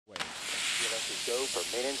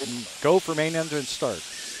Go for main engine start.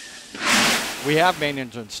 We have main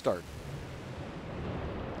engine start.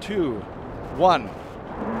 2, 1.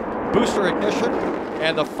 Booster ignition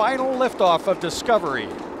and the final liftoff of Discovery.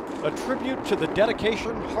 A tribute to the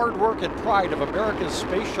dedication, hard work, and pride of America's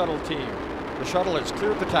space shuttle team. The shuttle has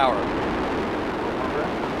cleared the tower.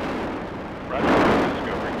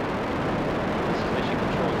 This is Mission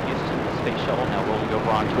Control Houston. The space shuttle now rolling over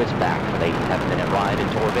onto its back with a 10-minute ride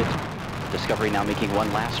into orbit. Discovery now making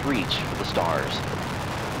one last reach for the stars.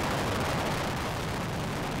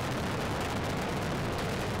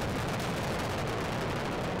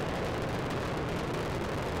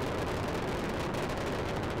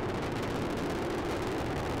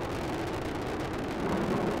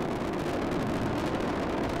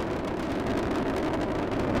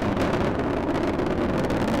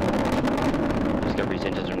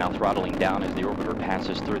 Throttling down as the orbiter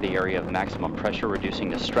passes through the area of maximum pressure,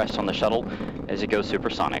 reducing the stress on the shuttle as it goes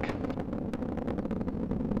supersonic.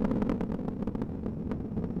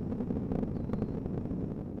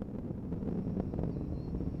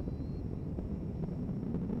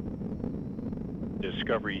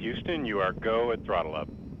 Discovery Houston, you are go at throttle up.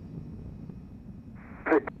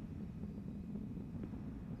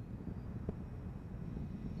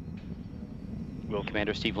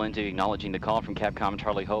 Commander Steve Lindsay acknowledging the call from Capcom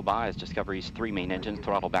Charlie Hoba as Discovery's 3 main engines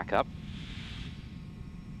throttle back up.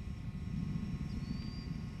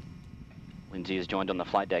 Lindsay is joined on the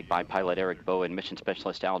flight deck by pilot Eric Bowen, mission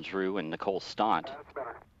specialist Al Drew, and Nicole Stott.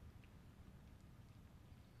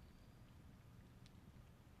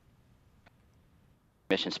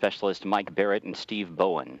 Mission specialist Mike Barrett and Steve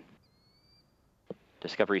Bowen.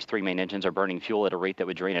 Discovery's 3 main engines are burning fuel at a rate that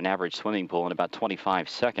would drain an average swimming pool in about 25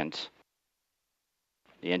 seconds.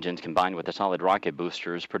 The engines combined with the solid rocket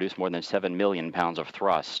boosters produce more than 7 million pounds of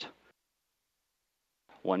thrust.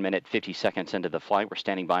 1 minute, 50 seconds into the flight, we're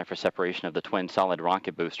standing by for separation of the twin solid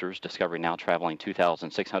rocket boosters. Discovery now traveling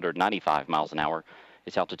 2,695 miles an hour.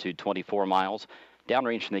 Its altitude 24 miles.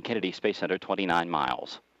 Downrange from the Kennedy Space Center, 29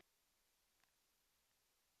 miles.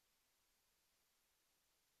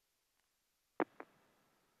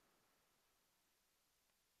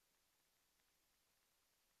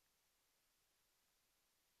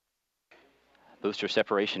 Booster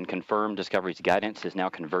separation confirmed. Discovery's guidance is now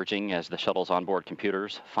converging as the shuttle's onboard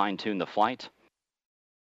computers fine-tune the flight.